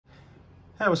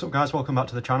Hey, what's up guys, welcome back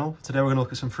to the channel. Today we're going to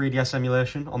look at some 3DS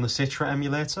emulation on the Citra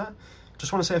emulator.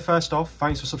 Just want to say first off,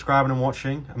 thanks for subscribing and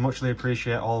watching. I muchly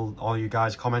appreciate all you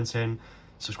guys commenting,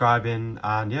 subscribing,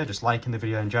 and yeah, just liking the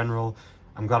video in general.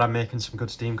 I'm glad I'm making some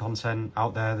good Steam content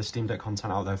out there, the Steam Deck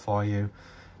content out there for you.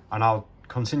 And I'll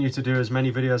continue to do as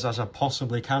many videos as I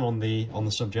possibly can on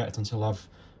the subject until I've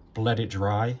bled it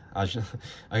dry, as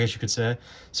I guess you could say.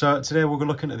 So today we're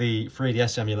looking at the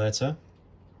 3DS emulator.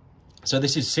 So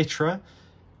this is Citra.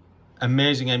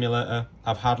 Amazing emulator.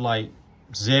 I've had like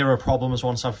zero problems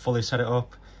once I've fully set it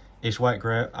up. It's worked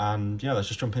great, and yeah, let's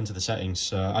just jump into the settings.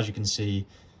 So as you can see,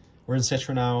 we're in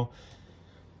Citra now.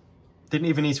 Didn't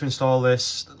even need to install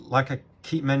this. Like I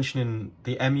keep mentioning,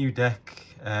 the EmuDeck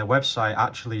website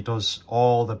actually does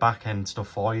all the back-end stuff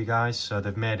for you guys. So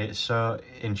they've made it so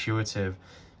intuitive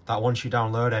that once you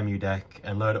download EmuDeck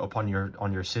and load it up on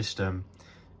your system,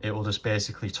 it will just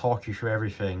basically talk you through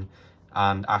everything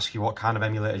and ask you what kind of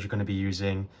emulators you're going to be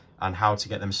using and how to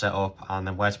get them set up, and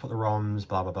then where to put the ROMs,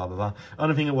 blah, blah, blah, blah, blah.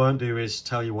 Only thing it won't do is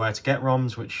tell you where to get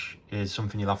ROMs, which is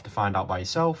something you'll have to find out by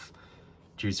yourself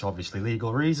due to obviously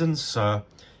legal reasons. So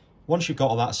once you've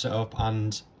got all that set up,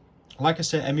 and like I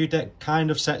said, EmuDeck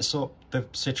kind of sets up the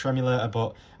Citra emulator,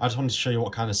 but I just wanted to show you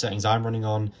what kind of settings I'm running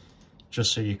on,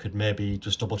 just so you could maybe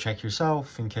just double check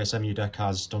yourself in case EmuDeck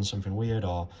has done something weird,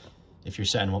 or if you're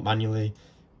setting them up manually,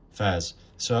 fairs.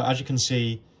 So as you can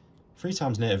see,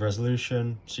 3x native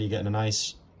resolution, so you're getting a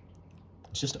nice,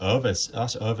 it's just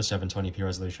that's over 720p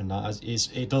resolution.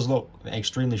 It does look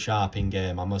extremely sharp in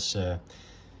game, I must say.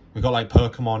 We've got like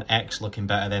Pokemon X looking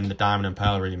better than the Diamond and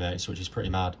Pearl remakes, which is pretty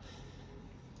mad.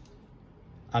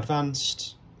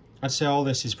 Advanced, I'd say all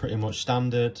this is pretty much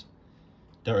standard.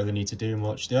 Don't really need to do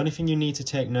much. The only thing you need to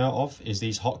take note of is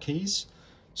these hotkeys.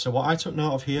 So what I took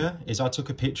note of here is I took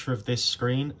a picture of this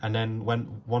screen, and then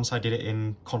once I did it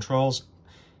in controls,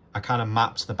 I kind of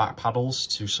mapped the back paddles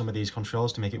to some of these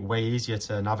controls to make it way easier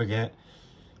to navigate.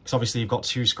 Because obviously you've got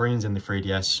two screens in the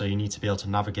 3DS, so you need to be able to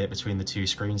navigate between the two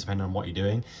screens depending on what you're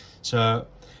doing. So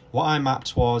what I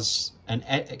mapped was an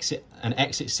exit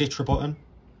Citra button,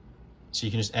 so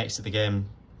you can just exit the game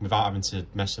without having to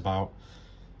mess about.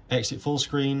 Exit full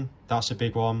screen, that's a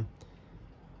big one.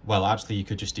 Well, actually, you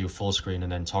could just do full screen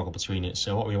and then toggle between it.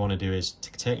 So what we want to do is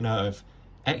take note of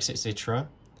exit Citra,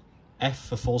 F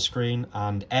for full screen,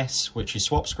 and S, which is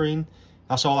swap screen.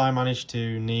 That's all I managed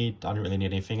to need. I didn't really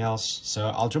need anything else. So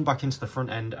I'll jump back into the front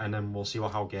end and then we'll see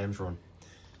how games run.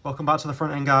 Welcome back to the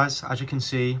front end, guys. As you can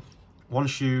see,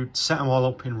 once you set them all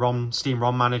up in Steam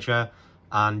ROM Manager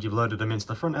and you've loaded them into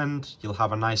the front end, you'll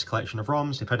have a nice collection of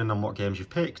ROMs depending on what games you've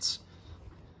picked.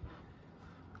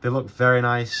 They look very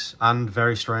nice and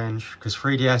very strange because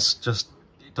 3DS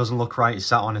it doesn't look right. It's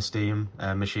sat on a Steam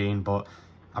machine, but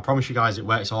I promise you guys it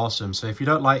works awesome. So if you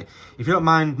don't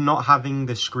mind not having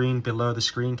the screen below the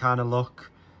screen kind of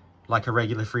look like a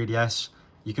regular 3DS,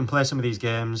 you can play some of these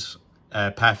games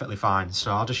perfectly fine. So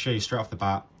I'll just show you straight off the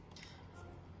bat.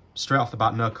 Straight off the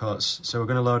bat, no cuts. So we're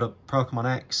going to load up Pokemon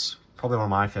X, probably one of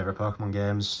my favourite Pokemon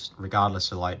games,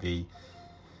 regardless of like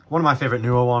one of my favourite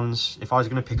newer ones. If I was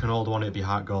going to pick an older one, it'd be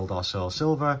Heart Gold or Soul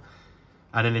Silver.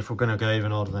 And then if we're going to go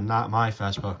even older than that, my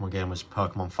first Pokemon game was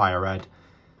Pokemon Fire Red.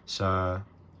 So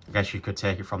I guess you could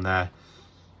take it from there.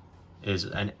 Is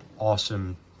an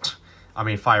awesome, I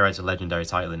mean, Fire Red's a legendary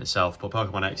title in itself, but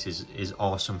Pokemon X is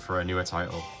awesome for a newer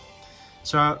title.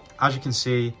 So as you can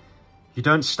see, you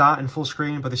don't start in full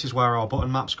screen, but this is where our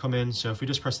button maps come in. So if we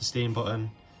just press the Steam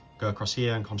button, go across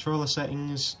here and controller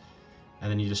settings, and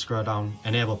then you just scroll down,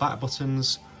 enable back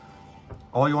buttons.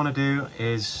 All you want to do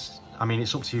is, I mean,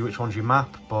 it's up to you which ones you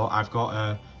map, but I've got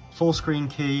a full screen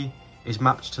key is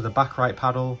mapped to the back right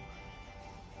paddle.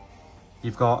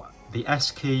 You've got the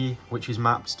S key, which is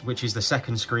the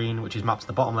second screen, which is mapped to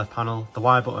the bottom left panel. The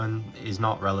Y button is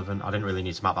not relevant. I didn't really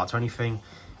need to map that to anything.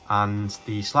 And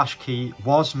the slash key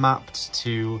was mapped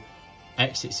to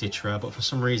exit Citra, but for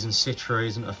some reason Citra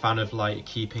isn't a fan of like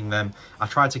keeping them. I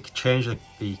tried to change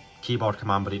the keyboard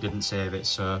command, but it didn't save it.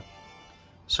 So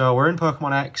we're in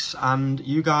Pokemon X, and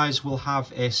you guys will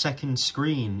have a second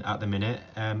screen at the minute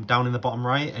down in the bottom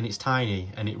right, and it's tiny,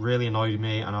 and it really annoyed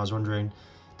me, and I was wondering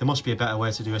there must be a better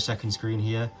way to do a second screen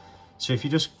here. So if you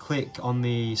just click on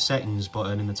the settings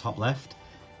button in the top left,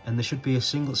 and there should be a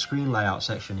single screen layout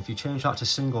section. If you change that to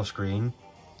single screen,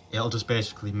 it'll just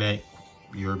basically make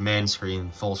your main screen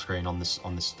full screen on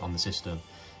the system.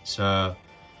 So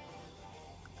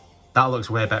that looks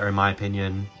way better in my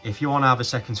opinion. If you want to have a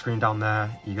second screen down there,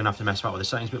 you're going to have to mess about with the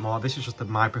settings a bit more. This is just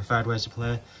my preferred ways to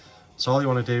play. So all you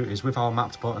want to do is, with our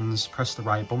mapped buttons, press the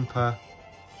right bumper,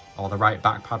 or the right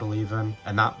back paddle even,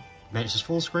 and that makes us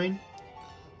full screen.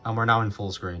 And we're now in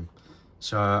full screen.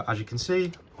 So as you can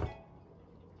see,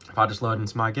 if I just load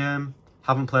into my game,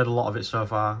 haven't played a lot of it so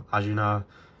far. As you know,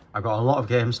 I've got a lot of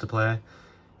games to play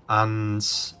and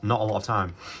not a lot of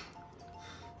time.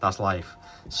 That's life.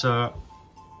 So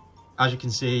as you can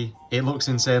see, it looks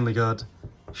insanely good,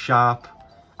 sharp.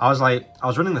 I was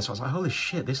running this, I was like, holy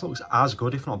shit, this looks as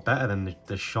good, if not better, than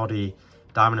the shoddy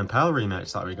Diamond and Pearl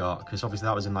remakes that we got, because obviously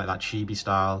that was in like that chibi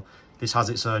style. This has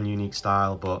its own unique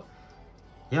style, but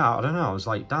yeah, I don't know, I was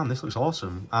like, damn, this looks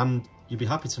awesome. And you'd be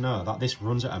happy to know that this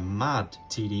runs at a mad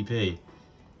TDP.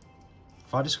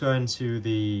 If I just go into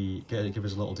the, give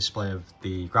us a little display of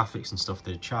the graphics and stuff,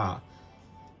 the chart,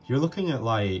 you're looking at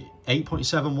like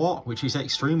 8.7 watt, which is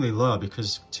extremely low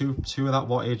because two of that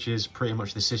wattage is pretty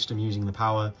much the system using the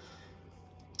power.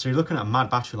 So you're looking at a mad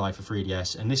battery life for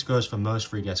 3DS, and this goes for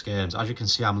most 3DS games. As you can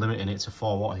see, I'm limiting it to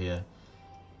 4 watt here.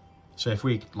 So if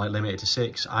we like limit it to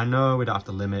 6, I know we don't have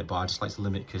to limit, but I just like to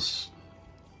limit because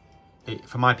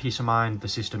for my peace of mind, the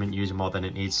system isn't using more than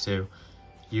it needs to.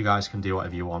 You guys can do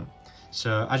whatever you want.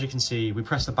 So as you can see, we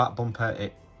press the back bumper,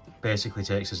 it basically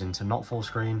takes us into not full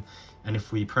screen, and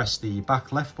if we press the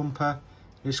back left bumper,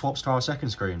 it swaps to our second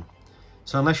screen.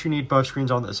 So unless you need both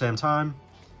screens on at the same time,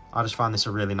 I just find this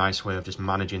a really nice way of just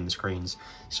managing the screens.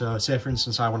 So say for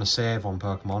instance I want to save on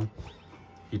Pokemon,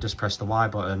 you just press the Y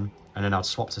button and then I'll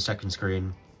swap to second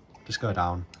screen, just go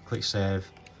down, click save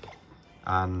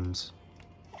and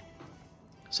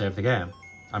save the game.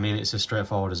 I mean, it's as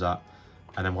straightforward as that.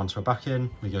 And then once we're back in,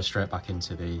 we go straight back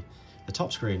into the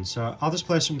top screen. So I'll just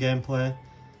play some gameplay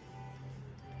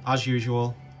as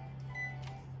usual,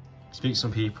 speak to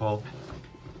some people.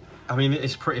 I mean,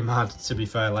 it's pretty mad, to be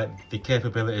fair, like the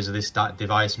capabilities of this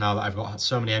device now that I've got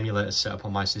so many emulators set up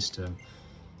on my system.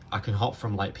 I can hop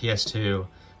from like PS2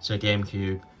 to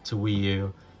GameCube to Wii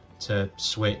U to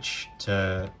Switch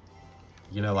to,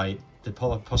 you know, like the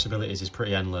possibilities is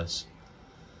pretty endless.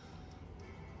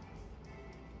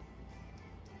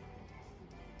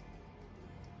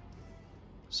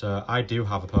 So I do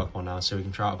have a Pokemon now, so we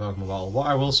can try out a Pokemon battle. What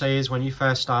I will say is when you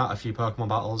first start a few Pokemon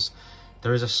battles,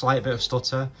 there is a slight bit of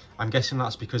stutter. I'm guessing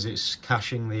that's because it's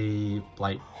caching the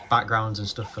like backgrounds and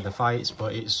stuff for the fights,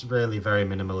 but it's really very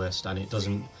minimalist and it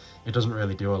doesn't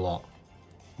really do a lot.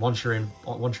 Once you're in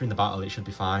the battle, it should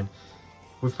be fine.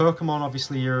 With Pokemon,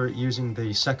 obviously you're using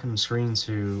the second screen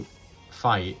to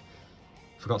fight.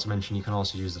 Forgot to mention you can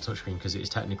also use the touchscreen because it is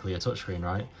technically a touchscreen,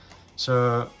 right?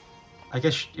 So I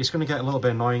guess it's going to get a little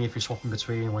bit annoying if you're swapping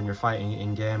between when you're fighting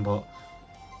in-game, but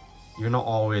you're not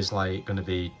always like going to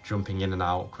be jumping in and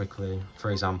out quickly.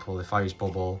 For example, if I use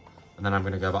Bubble, and then I'm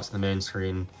going to go back to the main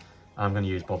screen, and I'm going to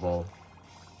use Bubble.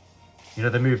 You know,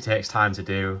 the move takes time to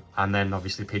do, and then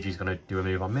obviously Pidgey's going to do a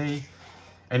move on me.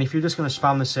 And if you're just going to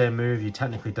spam the same move, you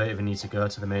technically don't even need to go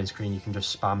to the main screen. You can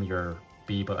just spam your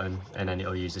B button, and then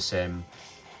it'll use the same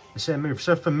move.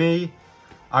 So for me,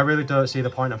 I really don't see the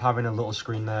point of having a little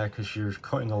screen there because you're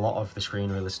cutting a lot of the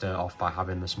screen real estate off by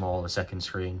having the smaller second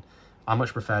screen. I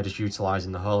much prefer just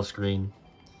utilising the whole screen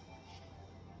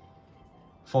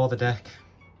for the deck.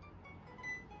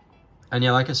 And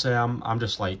yeah, like I say, I'm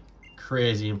just like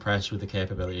crazy impressed with the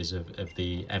capabilities of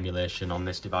the emulation on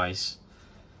this device.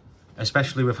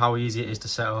 Especially with how easy it is to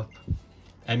set up.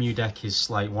 Emu Deck is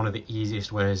like one of the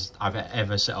easiest ways I've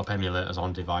ever set up emulators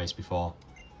on device before.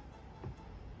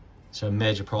 So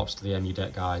major props to the Emu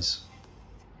Deck guys.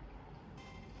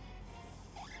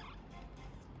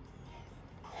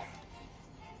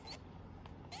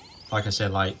 Like I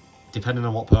said, like depending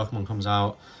on what Pokemon comes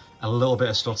out, a little bit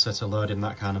of stutter to load in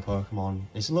that kind of Pokemon.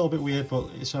 It's a little bit weird, but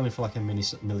it's only for like a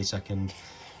millisecond.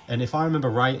 And if I remember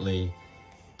rightly,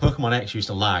 Pokemon X used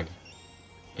to lag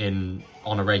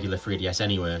on a regular 3DS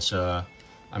anyway, so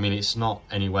I mean it's not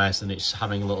any worse than it's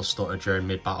having a little stutter during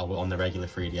mid-battle on the regular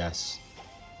 3DS.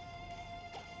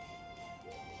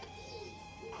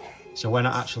 So we're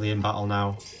not actually in battle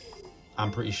now.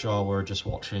 I'm pretty sure we're just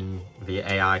watching the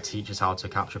AI teach us how to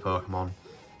capture Pokemon.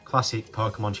 Classic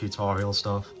Pokemon tutorial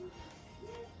stuff.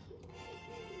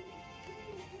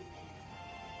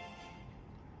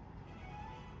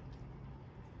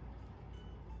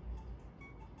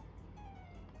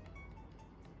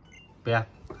 But yeah,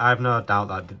 I have no doubt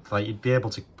that like you'd be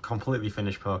able to completely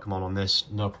finish Pokemon on this,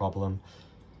 no problem.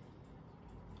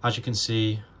 As you can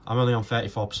see, I'm only on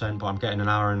 34%, but I'm getting an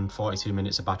hour and 42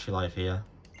 minutes of battery life here.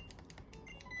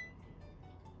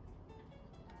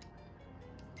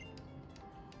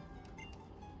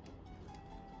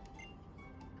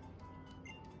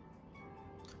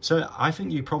 So I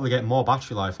think you probably get more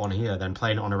battery life on here than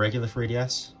playing it on a regular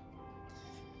 3DS.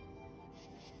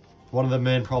 One of the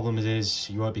main problems is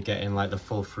you won't be getting like the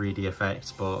full 3D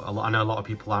effect, but I know a lot of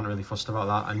people aren't really fussed about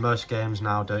that, and most games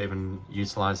now don't even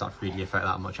utilise that 3D effect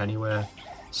that much anyway,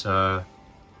 so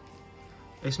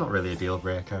it's not really a deal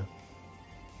breaker.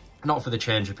 Not for the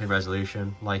change up in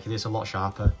resolution, like it is a lot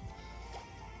sharper.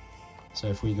 So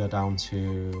if we go down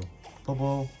to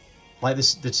bubble, like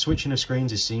this, the switching of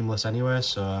screens is seamless anyway,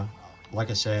 so like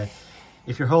I say,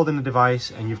 if you're holding the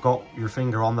device and you've got your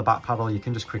finger on the back paddle, you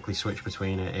can just quickly switch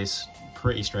between it. It's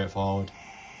pretty straightforward.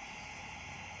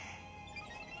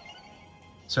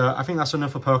 So I think that's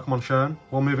enough for Pokemon shown.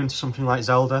 We'll move into something like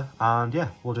Zelda, and yeah,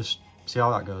 we'll just see how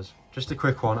that goes. Just a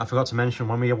quick one, I forgot to mention,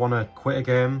 when we want to quit a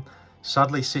game,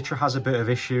 sadly Citra has a bit of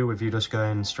issue with you just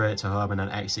going straight to home and then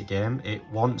exit game. It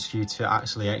wants you to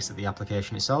actually exit the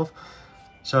application itself.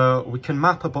 So we can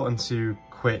map a button to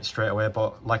quit straight away,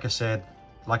 but like I said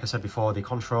before, the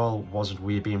control was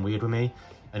being weird with me,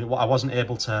 and I wasn't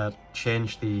able to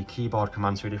change the keyboard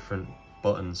command to a different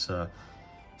button. So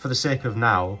for the sake of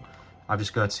now, I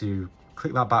just go to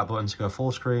click that back button to go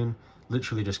full screen,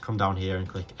 literally just come down here and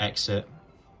click exit,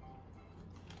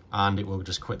 and it will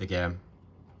just quit the game.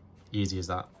 Easy as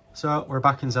that. So we're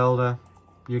back in Zelda.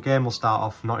 Your game will start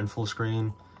off not in full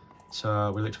screen,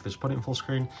 so we literally just put it in full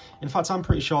screen. In fact, I'm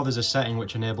pretty sure there's a setting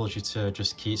which enables you to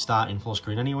just keep starting full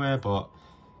screen anyway, but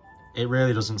it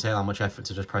really doesn't take that much effort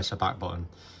to just press the back button.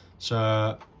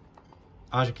 So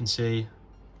as you can see,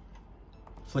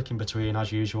 flicking between as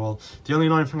usual. The only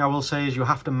annoying thing I will say is you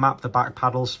have to map the back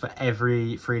paddles for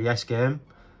every 3DS game.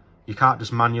 You can't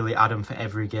just manually add them for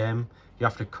every game. You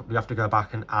have to go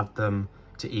back and add them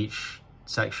to each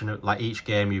section of like each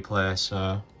game you play.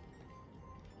 So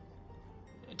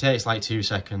it takes like 2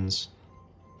 seconds.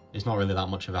 It's not really that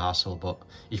much of a hassle, but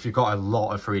if you've got a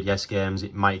lot of 3DS games,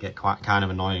 it might get quite kind of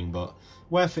annoying, but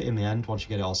worth it in the end once you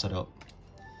get it all set up.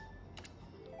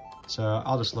 So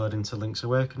I'll just load into Link's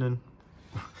Awakening,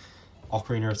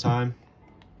 Ocarina of Time,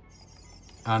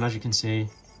 and as you can see,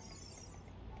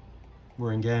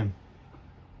 we're in game.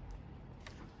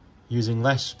 Using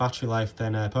less battery life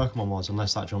than Pokemon was,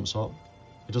 unless that jumps up.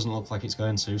 It doesn't look like it's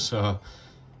going to, so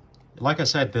like I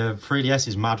said, the 3DS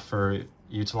is mad for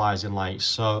utilising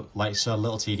so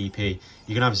little TDP.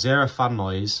 You can have 0 fan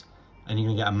noise, and you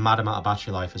can get a mad amount of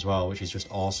battery life as well, which is just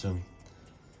awesome.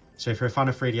 So if you're a fan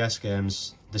of 3DS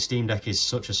games, the Steam Deck is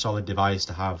such a solid device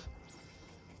to have.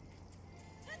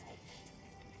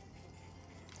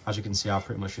 As you can see, I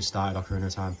pretty much just started Ocarina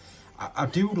of Time. I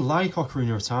do like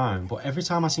Ocarina of Time, but every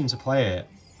time I seem to play it,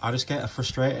 I just get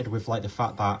frustrated with like the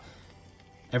fact that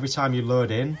every time you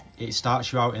load in, it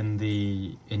starts you out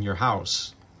in your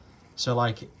house. So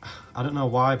like, I don't know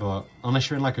why, but unless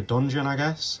you're in like a dungeon, I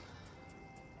guess.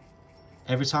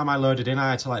 Every time I loaded in,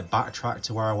 I had to like backtrack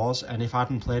to where I was, and if I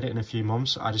hadn't played it in a few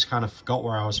months, I just kind of forgot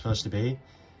where I was supposed to be.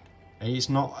 It's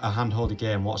not a hand-holded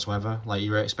game whatsoever. Like,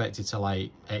 you're expected to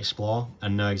like explore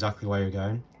and know exactly where you're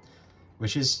going,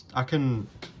 which is I can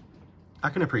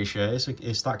appreciate.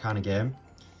 It's that kind of game.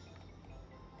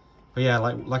 But yeah,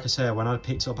 like I say, when I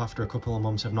picked up after a couple of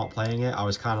months of not playing it, I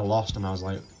was kind of lost, and I was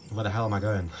like, where the hell am I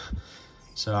going?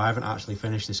 So I haven't actually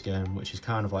finished this game, which is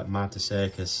kind of like mad to say,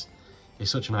 because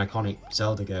it's such an iconic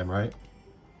Zelda game, right?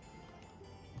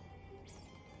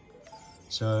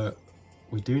 So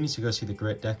we do need to go see the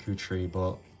Great Deku Tree,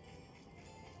 but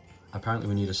apparently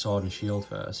we need a sword and shield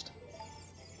first.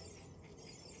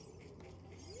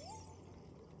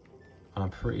 And I'm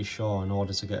pretty sure in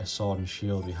order to get a sword and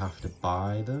shield, we have to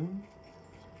buy them.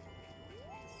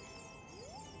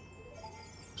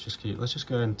 Let's just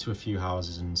go into a few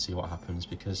houses and see what happens,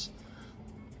 because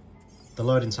the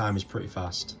loading time is pretty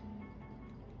fast.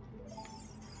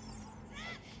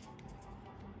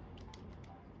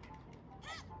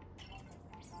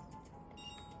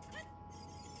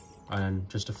 And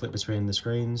just to flip between the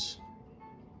screens,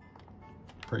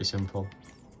 pretty simple.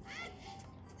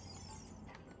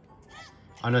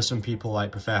 I know some people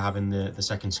like prefer having the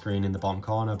second screen in the bottom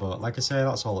corner, but like I say,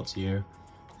 that's all up to you.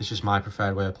 It's just my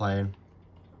preferred way of playing.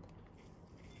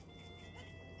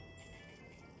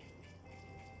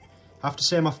 I have to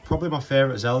say, probably my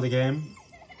favourite Zelda game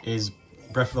is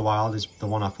Breath of the Wild, is the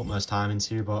one I've put most time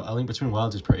into, but A Link Between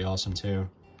Worlds is pretty awesome too.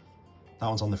 That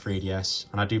one's on the 3DS,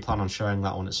 and I do plan on showing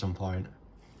that one at some point.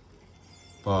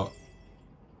 But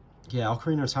yeah,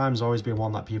 Ocarina of Time has always been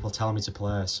one that people tell me to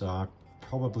play, so I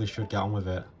probably should get on with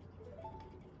it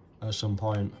at some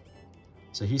point.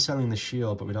 So he's selling the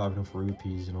shield, but we don't have enough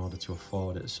rupees in order to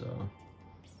afford it, so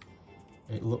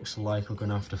it looks like we're going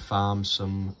to have to farm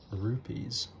some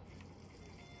rupees.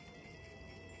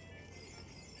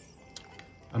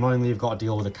 Annoyingly, you've got to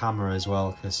deal with the camera as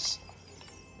well, because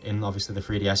obviously the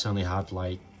 3DS only had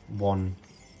like one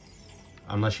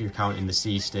unless you're counting the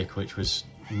C stick, which was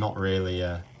not really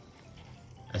a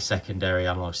secondary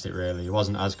analog stick really. It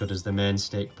wasn't as good as the main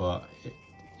stick, but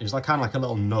it was like kind of like a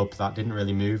little nub that didn't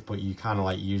really move, but you kind of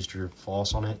like used your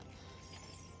force on it.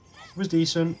 It was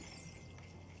decent,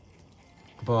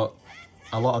 but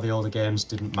a lot of the older games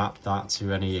didn't map that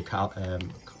to any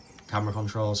camera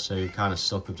controls, so you're kind of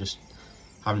stuck with just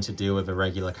having to deal with a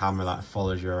regular camera that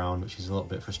follows you around, which is a little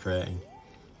bit frustrating.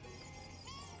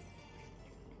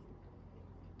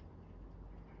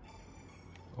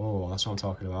 Oh, that's what I'm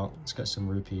talking about. Let's get some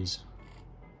rupees.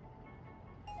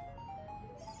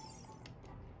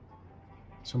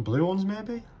 Some blue ones,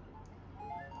 maybe?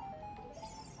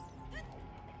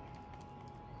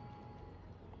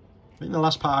 I think the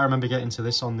last part I remember getting to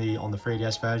this on the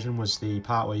 3DS version was the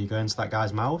part where you go into that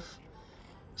guy's mouth.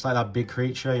 It's like that big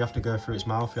creature, you have to go through its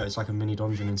mouth. It's like a mini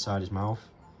dungeon inside his mouth.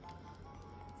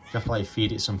 You have to like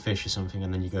feed it some fish or something,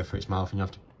 and then you go through its mouth and you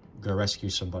have to go rescue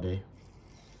somebody.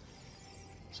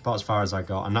 It's about as far as I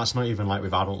got, and that's not even like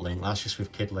with Adult Link, that's just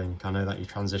with Kid Link. I know that you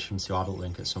transition to Adult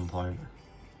Link at some point.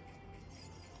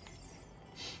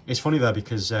 It's funny though,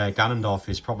 because Ganondorf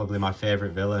is probably my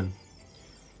favourite villain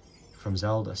from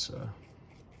Zelda, so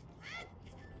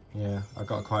yeah, I've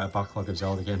got quite a backlog of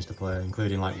Zelda games to play,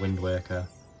 including like Wind Waker,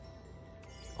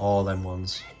 all them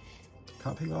ones.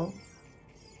 Can't pick that up.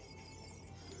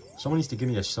 Someone needs to give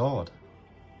me a sword.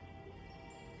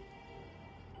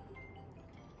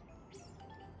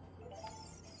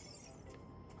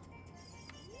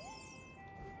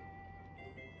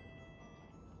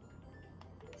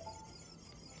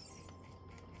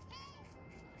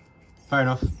 Fair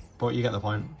enough, but you get the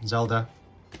point. Zelda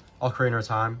Ocarina of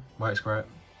Time works great.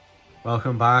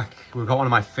 Welcome back. We've got one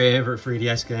of my favourite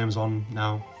 3DS games on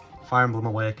now, Fire Emblem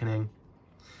Awakening.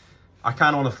 I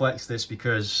kind of want to flex this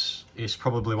because it's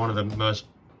probably one of the most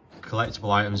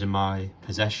collectible items in my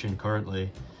possession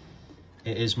currently.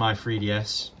 It is my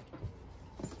 3DS.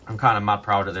 I'm kind of mad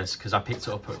proud of this because I picked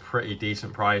it up at a pretty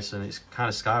decent price, and it's kind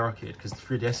of skyrocketed because the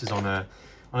 3DS is on a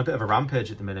bit of a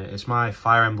rampage at the minute. It's my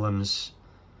Fire Emblems.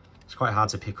 It's quite hard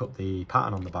to pick up the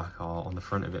pattern on the back or on the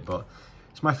front of it, but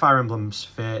it's my Fire Emblem's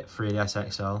Fate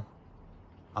 3DS XL.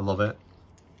 I love it.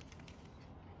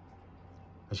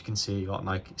 As you can see, you got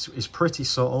like it's pretty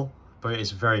subtle, but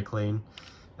it's very clean.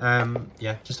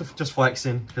 Yeah, just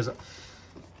flexing because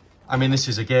I mean this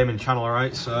is a gaming channel,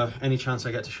 right? So any chance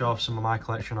I get to show off some of my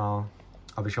collection, I'll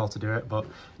be sure to do it. But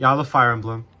yeah, I love Fire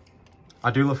Emblem.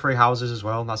 I do love Three Houses as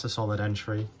well. That's a solid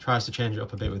entry. Tries to change it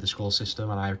up a bit with the school system,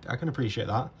 and I can appreciate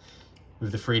that.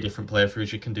 With the 3 different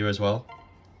playthroughs you can do as well.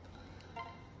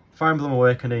 Fire Emblem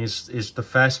Awakening is the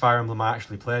first Fire Emblem I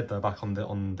actually played though, back on the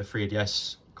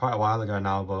 3DS quite a while ago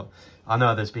now, but I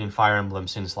know there's been Fire Emblem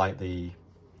since like the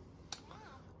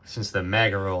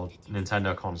mega old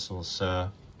Nintendo consoles, so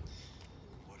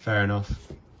fair enough.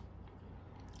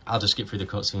 I'll just skip through the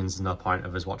cutscenes. There's no point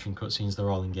of us watching cutscenes, they're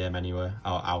all in game anyway,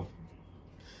 out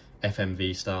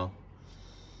FMV style.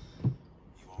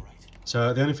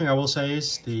 So the only thing I will say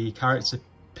is the character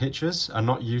pictures are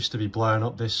not used to be blown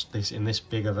up in this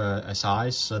big of a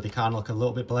size, so they can look a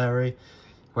little bit blurry,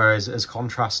 whereas as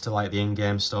contrast to like the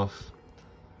in-game stuff,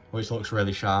 which looks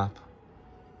really sharp.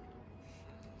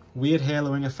 Weird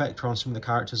haloing effect on some of the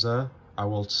characters though, I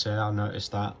will say. I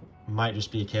noticed that. Might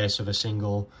just be a case of a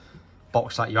single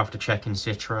box that you have to check in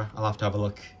Citra. I'll have to have a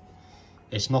look.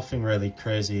 It's nothing really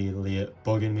crazily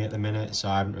bugging me at the minute, so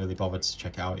I haven't really bothered to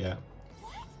check it out yet.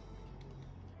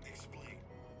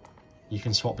 You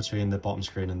can swap between the bottom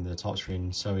screen and the top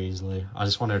screen so easily. I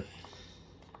just want to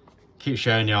keep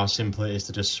showing you how simple it is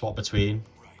to just swap between.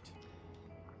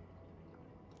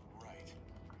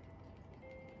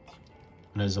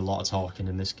 And there's a lot of talking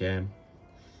in this game.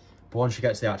 But once you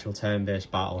get to the actual turn-based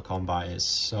battle combat, it's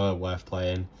so worth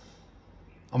playing.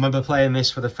 I remember playing this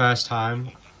for the first time.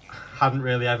 Hadn't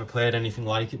really ever played anything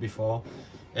like it before.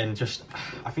 And just,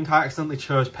 I think I accidentally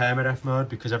chose permadeath mode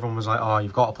because everyone was like, oh,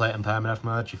 you've got to play it in permadeath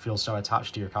mode. You feel so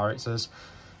attached to your characters.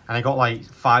 And I got like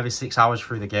 5 or 6 hours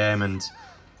through the game, and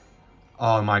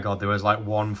oh my god, there was like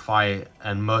one fight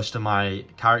and most of my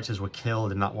characters were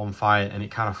killed in that one fight, and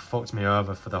it kind of fucked me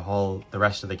over for the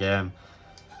rest of the game.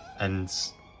 And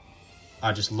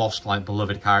I just lost like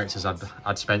beloved characters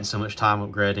I'd spent so much time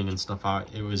upgrading and stuff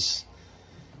out. It was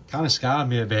kind of scarred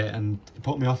me a bit, and it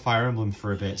put me off Fire Emblem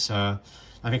for a bit, so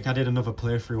I think I did another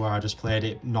playthrough where I just played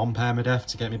it non-permadeath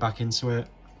to get me back into it.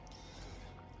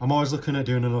 I'm always looking at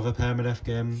doing another permadeath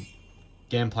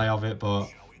gameplay of it, but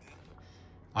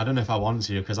I don't know if I want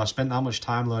to, because I've spent that much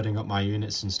time loading up my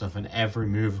units and stuff, and every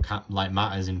move like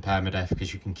matters in permadeath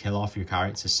because you can kill off your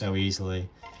characters so easily.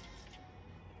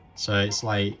 So it's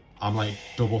like, I'm like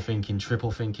double thinking,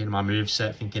 triple thinking my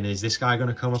moveset, thinking, is this guy going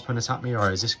to come up and attack me?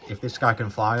 Or is this, if this guy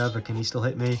can fly over, can he still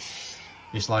hit me?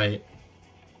 It's like,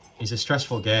 it's a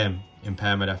stressful game in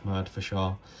permadeath mode for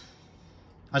sure.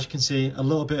 As you can see, a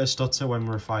little bit of stutter when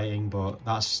we're fighting, but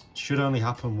that should only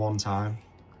happen one time.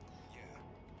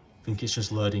 I think it's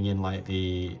just loading in like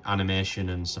the animation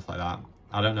and stuff like that.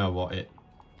 I don't know what it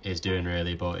is doing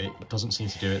really, but it doesn't seem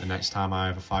to do it the next time I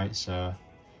have a fight, so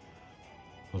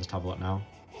we'll just have a look now.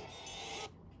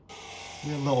 A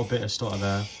little bit of stutter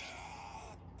there.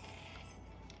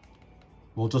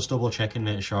 We'll just double check and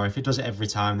make sure. If it does it every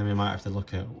time, then we might have to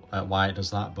look at why it does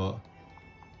that, but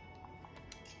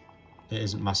it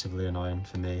isn't massively annoying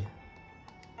for me.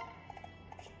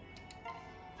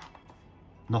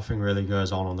 Nothing really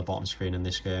goes on the bottom screen in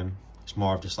this game. It's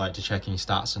more of just like to checking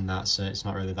stats and that, so it's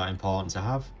not really that important to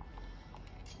have.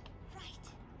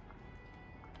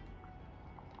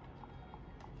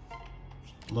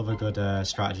 Love a good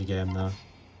strategy game though.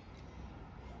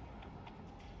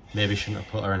 Maybe shouldn't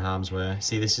have put her in harm's way.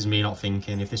 See, this is me not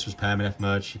thinking. If this was permadeath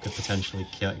mode, she could potentially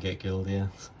get killed here.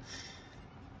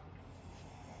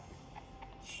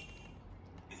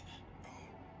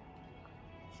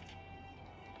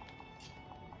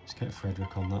 Let's get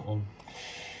Frederick on that one.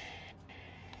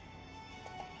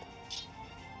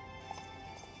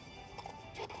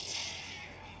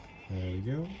 There we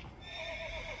go.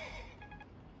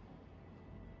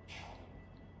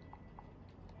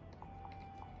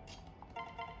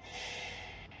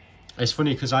 It's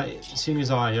funny because as soon as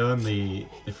I own the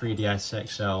 3DS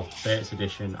XL Fates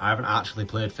edition, I haven't actually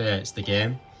played Fates, the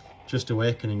game, just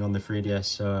Awakening on the 3DS,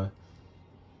 so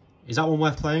is that one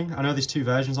worth playing? I know there's two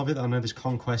versions of it. I know there's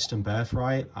Conquest and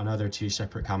Birthright. I know they're two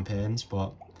separate campaigns,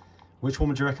 but which one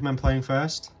would you recommend playing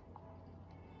first?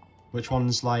 Which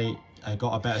one's like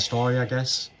got a better story, I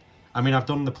guess? I mean, I've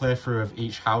done the playthrough of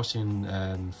each house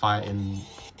in fighting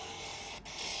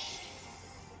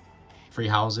 3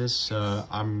 houses, so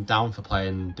I'm down for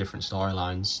playing different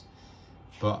storylines.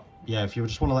 But yeah, if you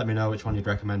just want to let me know which one you'd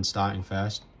recommend starting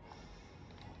first,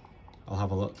 I'll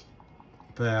have a look.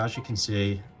 But yeah, as you can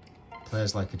see,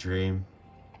 plays like a dream.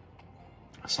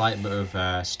 A slight bit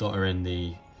of stutter in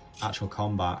the actual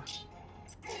combat,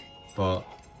 but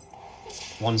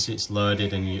once it's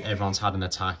loaded and everyone's had an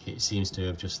attack, it seems to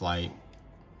have just like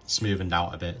smoothened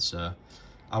out a bit, so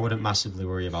I wouldn't massively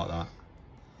worry about that.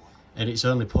 And it's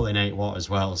only pulling 8 watts as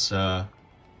well, so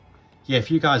yeah, if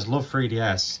you guys love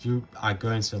 3DS, you are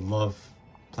going to love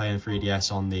playing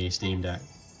 3DS on the Steam Deck.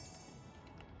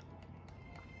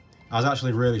 I was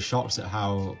actually really shocked at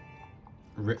how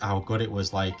good it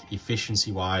was, like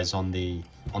efficiency wise on the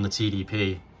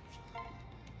TDP.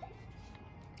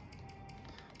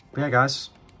 But yeah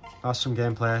guys, that's some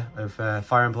gameplay of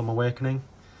Fire Emblem Awakening.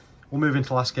 We'll move into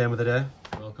the last game of the day.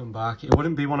 Welcome back. It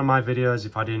wouldn't be one of my videos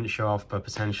if I didn't show off a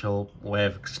potential way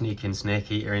of sneaking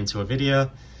Snake Eater into a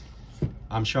video.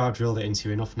 I'm sure I've drilled it into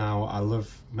you enough now. I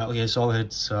love Metal Gear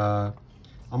Solid, so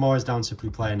I'm always down to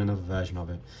replaying another version of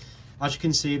it. As you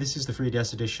can see, this is the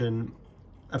 3DS edition.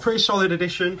 A pretty solid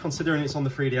edition, considering it's on the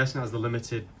 3DS and has the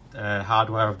limited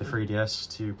hardware of the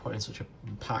 3DS to put in such a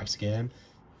packed game.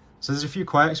 So there's a few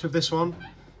quirks with this one.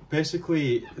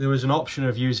 Basically, there was an option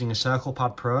of using a Circle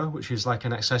Pad Pro, which is like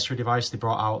an accessory device they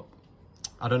brought out,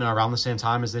 I don't know, around the same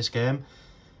time as this game.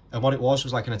 And what it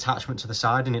was like an attachment to the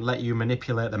side, and it let you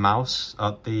manipulate the mouse,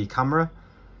 the camera,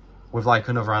 with like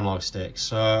another analog stick.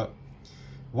 So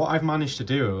what I've managed to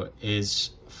do is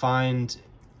find,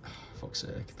 fuck's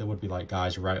sake, there would be like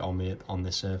guys right on me on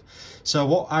this serve. So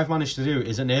what I've managed to do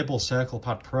is enable Circle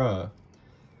Pad Pro,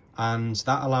 and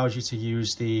that allows you to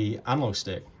use the analog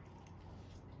stick.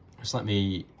 Just let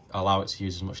me allow it to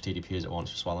use as much TDP as it wants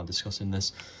just while I'm discussing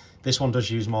this. This one does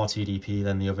use more TDP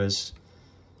than the others.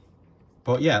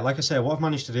 But yeah, like I say, what I've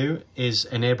managed to do is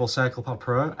enable Circle Pad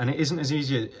Pro, and it isn't as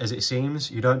easy as it seems.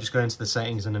 You don't just go into the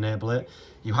settings and enable it.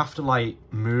 You have to like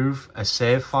move a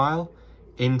save file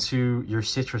into your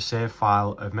Citra save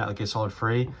file of Metal Gear Solid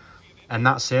 3, and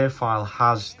that save file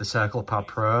has the Circle Pad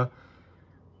Pro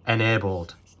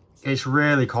enabled. It's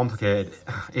really complicated.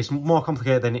 It's more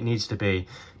complicated than it needs to be.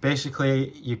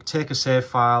 Basically, you take a save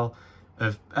file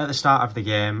at the start of the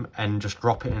game and just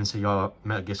drop it into your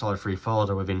Metal Gear Solid 3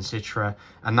 folder within Citra,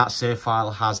 and that save file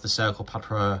has the Circle Pad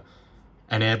Pro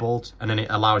enabled, and then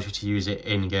it allows you to use it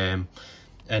in-game.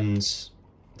 And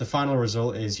the final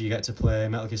result is you get to play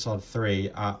Metal Gear Solid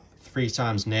 3 at 3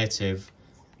 times native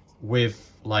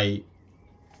with, like,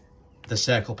 the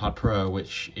Circle Pad Pro,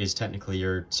 which is technically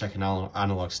your second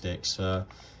analog stick. So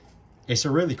it's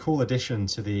a really cool addition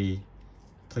to the...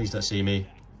 Please don't see me.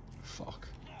 Fuck.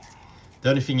 The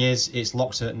only thing is, it's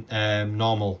locked at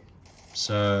normal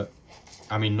So,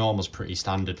 I mean, normal's pretty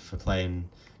standard for playing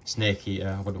Snake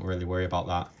Eater. I wouldn't really worry about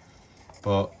that.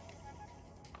 But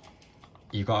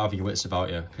you've got to have your wits about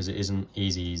you, because it isn't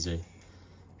easy.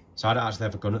 So I don't actually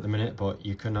have a gun at the minute, but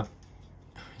you can...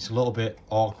 It's a little bit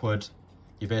awkward.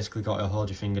 You basically got to hold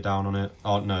your finger down on it.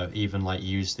 Or no, even like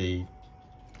use the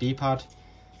D-pad,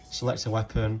 select a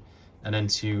weapon, and then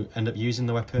to end up using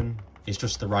the weapon, it's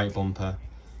just the right bumper.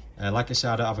 Like I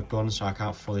said, I don't have a gun, so I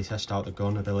can't fully test out the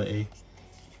gun ability.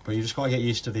 But you just got to get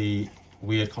used to the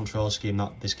weird control scheme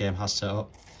that this game has set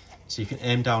up. So you can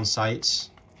aim down sights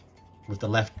with the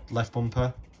left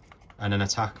bumper, and then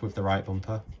attack with the right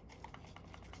bumper.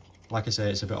 Like I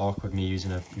say, it's a bit awkward me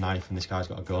using a knife and this guy's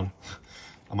got a gun.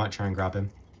 I might try and grab him.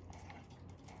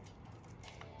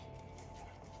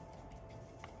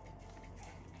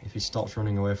 If he stops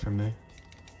running away from me.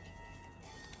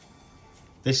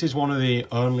 This is one of the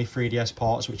only 3DS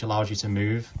ports which allows you to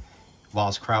move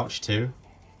whilst crouched too.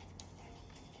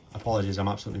 Apologies, I'm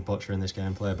absolutely butchering this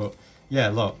gameplay, but yeah,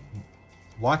 look.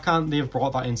 Why can't they have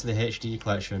brought that into the HD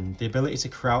collection? The ability to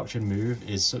crouch and move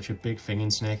is such a big thing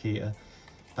in Snake Eater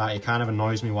that it kind of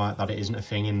annoys me that it isn't a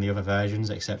thing in the other versions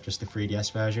except just the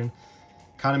 3DS version.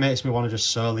 Kind of makes me want to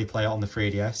just solely play it on the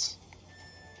 3DS.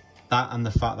 That and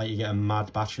the fact that you get a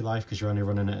mad battery life because you're only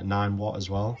running it at 9 watt as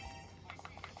well.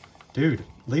 Dude,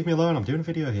 leave me alone, I'm doing a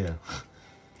video here.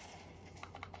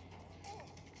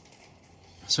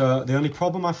 So the only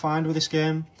problem I find with this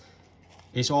game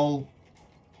is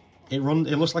it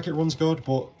looks like it runs good,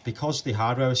 but because the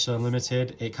hardware is so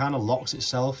limited, it kind of locks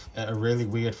itself at a really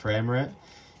weird frame rate.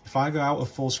 If I go out of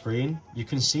full screen, you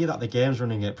can see that the game's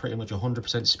running at pretty much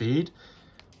 100% speed,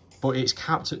 but it's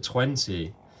capped at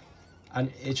 20.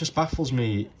 And it just baffles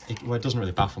me. Well, it doesn't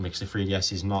really baffle me because the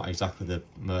 3DS is not exactly the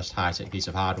most high-tech piece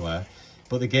of hardware,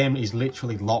 but the game is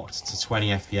literally locked to 20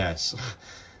 FPS.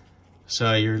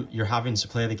 So you're having to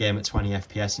play the game at 20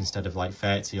 FPS instead of like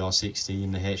 30 or 60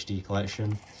 in the HD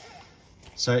collection.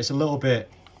 So it's a little bit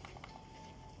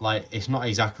like, it's not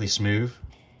exactly smooth,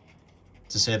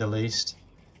 to say the least.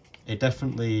 It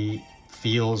definitely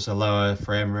feels a lower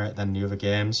frame rate than the other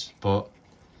games, but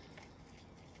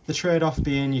the trade-off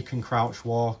being you can crouch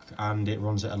walk and it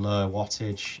runs at a lower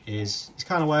wattage it's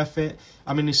kind of worth it.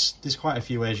 I mean, there's quite a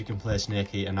few ways you can play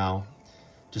Snake Eater now.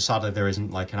 Just sadly there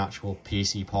isn't like an actual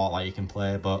PC port that you can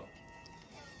play, but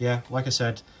yeah, like I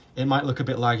said, it might look a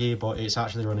bit laggy, but it's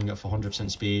actually running at 100%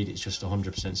 speed. It's just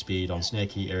 100% speed on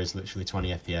Snake Eater is literally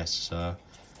 20 FPS, so...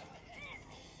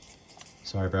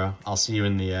 Sorry bro, I'll see you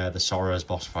in the Sorrows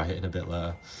boss fight in a bit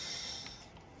later.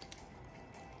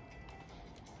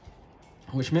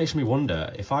 Which makes me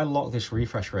wonder, if I lock this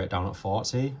refresh rate down at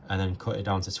 40 and then cut it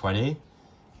down to 20,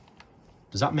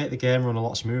 does that make the game run a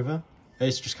lot smoother?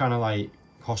 It's just kind of like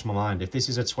crossed my mind. If this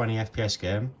is a 20 FPS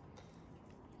game,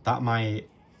 that might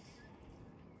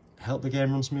help the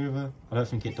game run smoother. I don't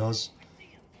think it does.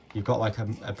 You've got like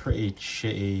a pretty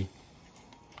shitty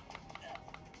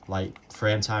like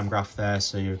frame time graph there,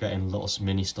 so you're getting little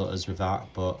mini stutters with that,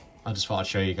 but I just thought I'd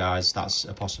show you guys that's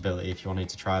a possibility if you wanted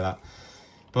to try that.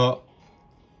 But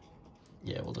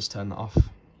yeah, we'll just turn that off.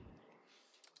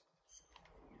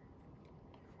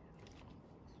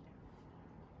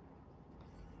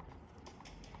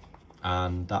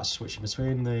 And that's switching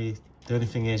between the only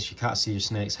thing is you can't see your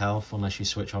snake's health unless you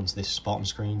switch onto this bottom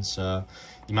screen, so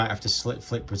you might have to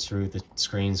flip through the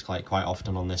screens quite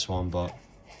often on this one, but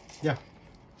yeah.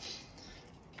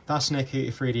 That's Snake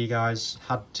Eater 3D, guys.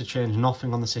 Had to change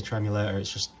nothing on the Citra emulator,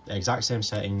 it's just the exact same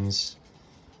settings.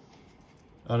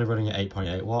 Only running at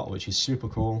 8.8 watt, which is super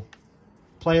cool.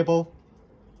 Playable,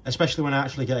 especially when I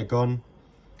actually get a gun.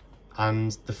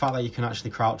 And the fact that you can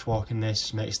actually crouch walk in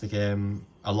this makes the game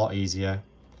a lot easier.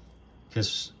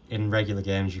 Because in regular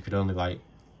games you could only like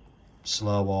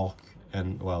slow walk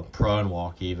and, well, prone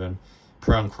walk even.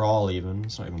 Prone crawl even.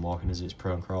 It's not even walking, is it? It's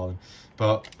prone crawling.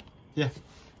 But yeah.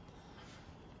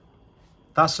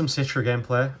 That's some Citra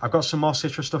gameplay. I've got some more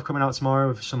Citra stuff coming out tomorrow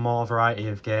with some more variety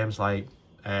of games like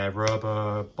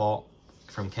Robobot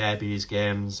from Kirby's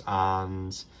games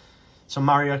and some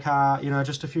Mario Kart, you know,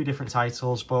 just a few different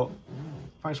titles. But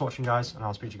thanks for watching, guys, and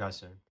I'll speak to you guys soon.